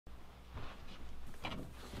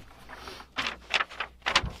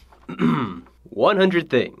100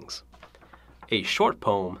 Things. A short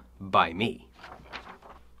poem by me.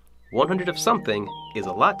 100 of something is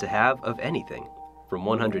a lot to have of anything. From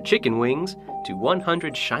 100 chicken wings to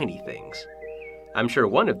 100 shiny things. I'm sure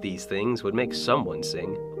one of these things would make someone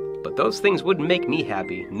sing, but those things wouldn't make me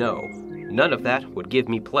happy, no. None of that would give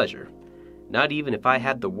me pleasure. Not even if I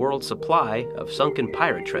had the world's supply of sunken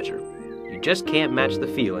pirate treasure. You just can't match the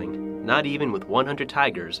feeling, not even with 100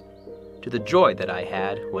 tigers, to the joy that I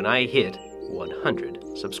had when I hit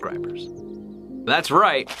 100 subscribers. That's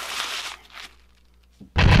right,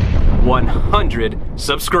 100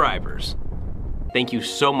 subscribers. Thank you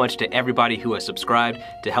so much to everybody who has subscribed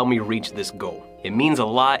to help me reach this goal. It means a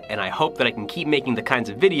lot, and I hope that I can keep making the kinds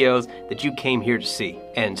of videos that you came here to see.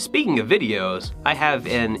 And speaking of videos, I have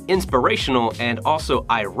an inspirational and also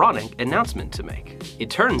ironic announcement to make. It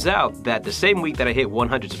turns out that the same week that I hit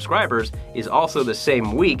 100 subscribers is also the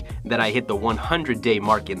same week that I hit the 100-day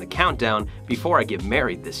mark in the countdown before I get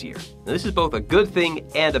married this year. Now, this is both a good thing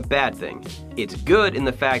and a bad thing. It's good in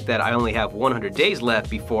the fact that I only have 100 days left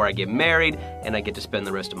before I get married, and I get to spend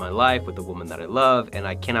the rest of my life with the woman that I love, and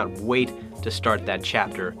I cannot wait to start that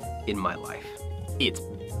chapter in my life. It's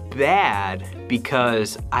bad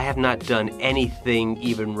because I have not done anything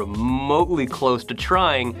even remotely close to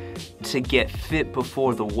trying to get fit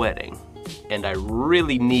before the wedding. And I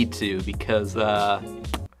really need to because,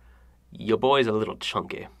 your boy's a little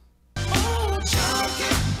chunky.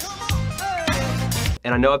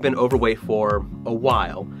 And I know I've been overweight for a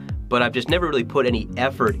while, but I've just never really put any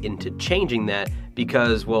effort into changing that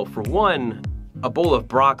because, well, for one, a bowl of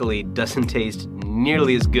broccoli doesn't taste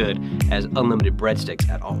nearly as good as unlimited breadsticks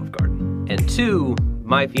at Olive Garden. And two,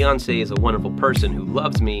 my fiance is a wonderful person who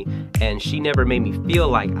loves me, and she never made me feel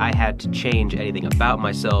like I had to change anything about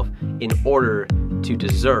myself in order to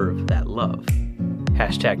deserve that love.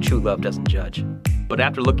 Hashtag true love doesn't judge. But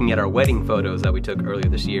after looking at our wedding photos that we took earlier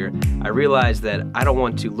this year, I realized that I don't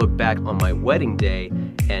want to look back on my wedding day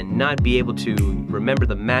and not be able to remember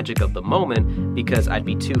the magic of the moment because I'd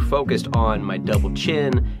be too focused on my double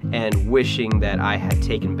chin and wishing that I had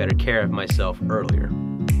taken better care of myself earlier.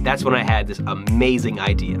 That's when I had this amazing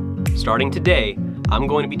idea. Starting today, I'm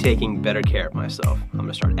going to be taking better care of myself. I'm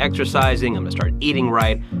gonna start exercising, I'm gonna start eating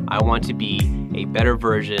right. I want to be a better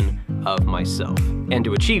version of myself. And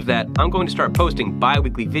to achieve that, I'm going to start posting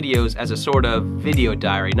bi-weekly videos as a sort of video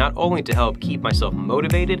diary, not only to help keep myself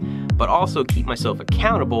motivated, but also keep myself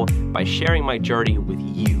accountable by sharing my journey with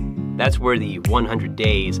you. That's where the 100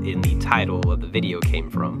 days in the title of the video came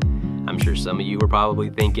from. I'm sure some of you were probably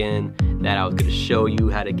thinking that I was gonna show you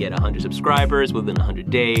how to get 100 subscribers within 100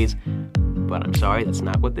 days, but I'm sorry, that's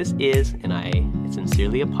not what this is, and I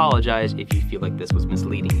sincerely apologize if you feel like this was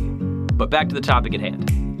misleading you. But back to the topic at hand.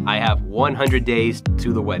 I have 100 days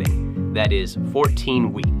to the wedding. That is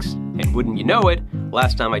 14 weeks. And wouldn't you know it,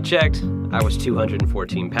 last time I checked, I was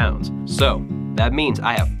 214 pounds. So that means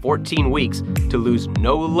I have 14 weeks to lose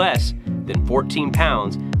no less than 14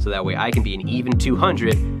 pounds so that way I can be an even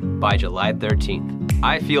 200 by July 13th.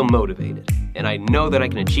 I feel motivated, and I know that I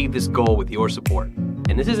can achieve this goal with your support.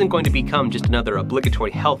 And this isn't going to become just another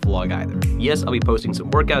obligatory health vlog either. Yes, I'll be posting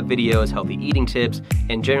some workout videos, healthy eating tips,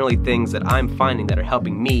 and generally things that I'm finding that are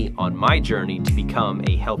helping me on my journey to become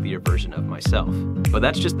a healthier version of myself. But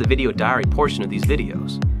that's just the video diary portion of these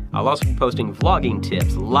videos. I'll also be posting vlogging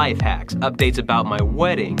tips, life hacks, updates about my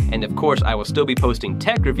wedding, and of course I will still be posting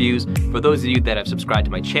tech reviews for those of you that have subscribed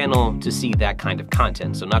to my channel to see that kind of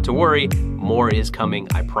content. So not to worry, more is coming,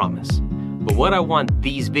 I promise. But what I want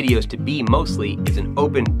these videos to be mostly is an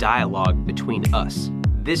open dialogue between us.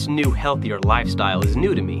 This new healthier lifestyle is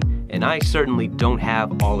new to me, and I certainly don't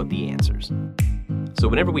have all of the answers. So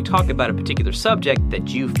whenever we talk about a particular subject that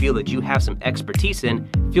you feel that you have some expertise in,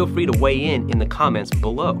 feel free to weigh in the comments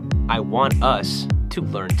below. I want us to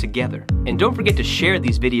learn together. And don't forget to share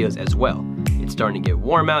these videos as well. It's starting to get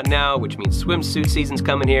warm out now, which means swimsuit season's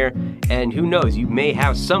coming here, and who knows, you may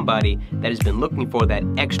have somebody that has been looking for that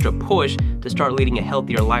extra push to start leading a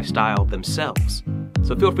healthier lifestyle themselves.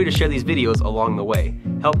 So feel free to share these videos along the way.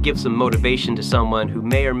 Help give some motivation to someone who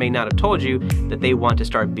may or may not have told you that they want to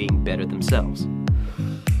start being better themselves.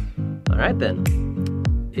 All right then,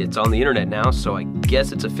 it's on the internet now, so I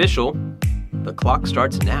guess it's official. The clock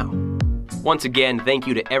starts now. Once again, thank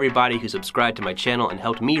you to everybody who subscribed to my channel and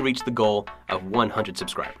helped me reach the goal of 100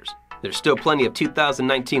 subscribers. There's still plenty of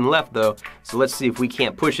 2019 left though, so let's see if we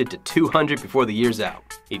can't push it to 200 before the year's out.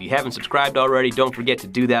 If you haven't subscribed already, don't forget to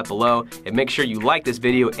do that below, and make sure you like this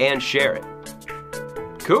video and share it.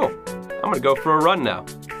 Cool, I'm gonna go for a run now.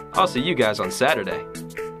 I'll see you guys on Saturday.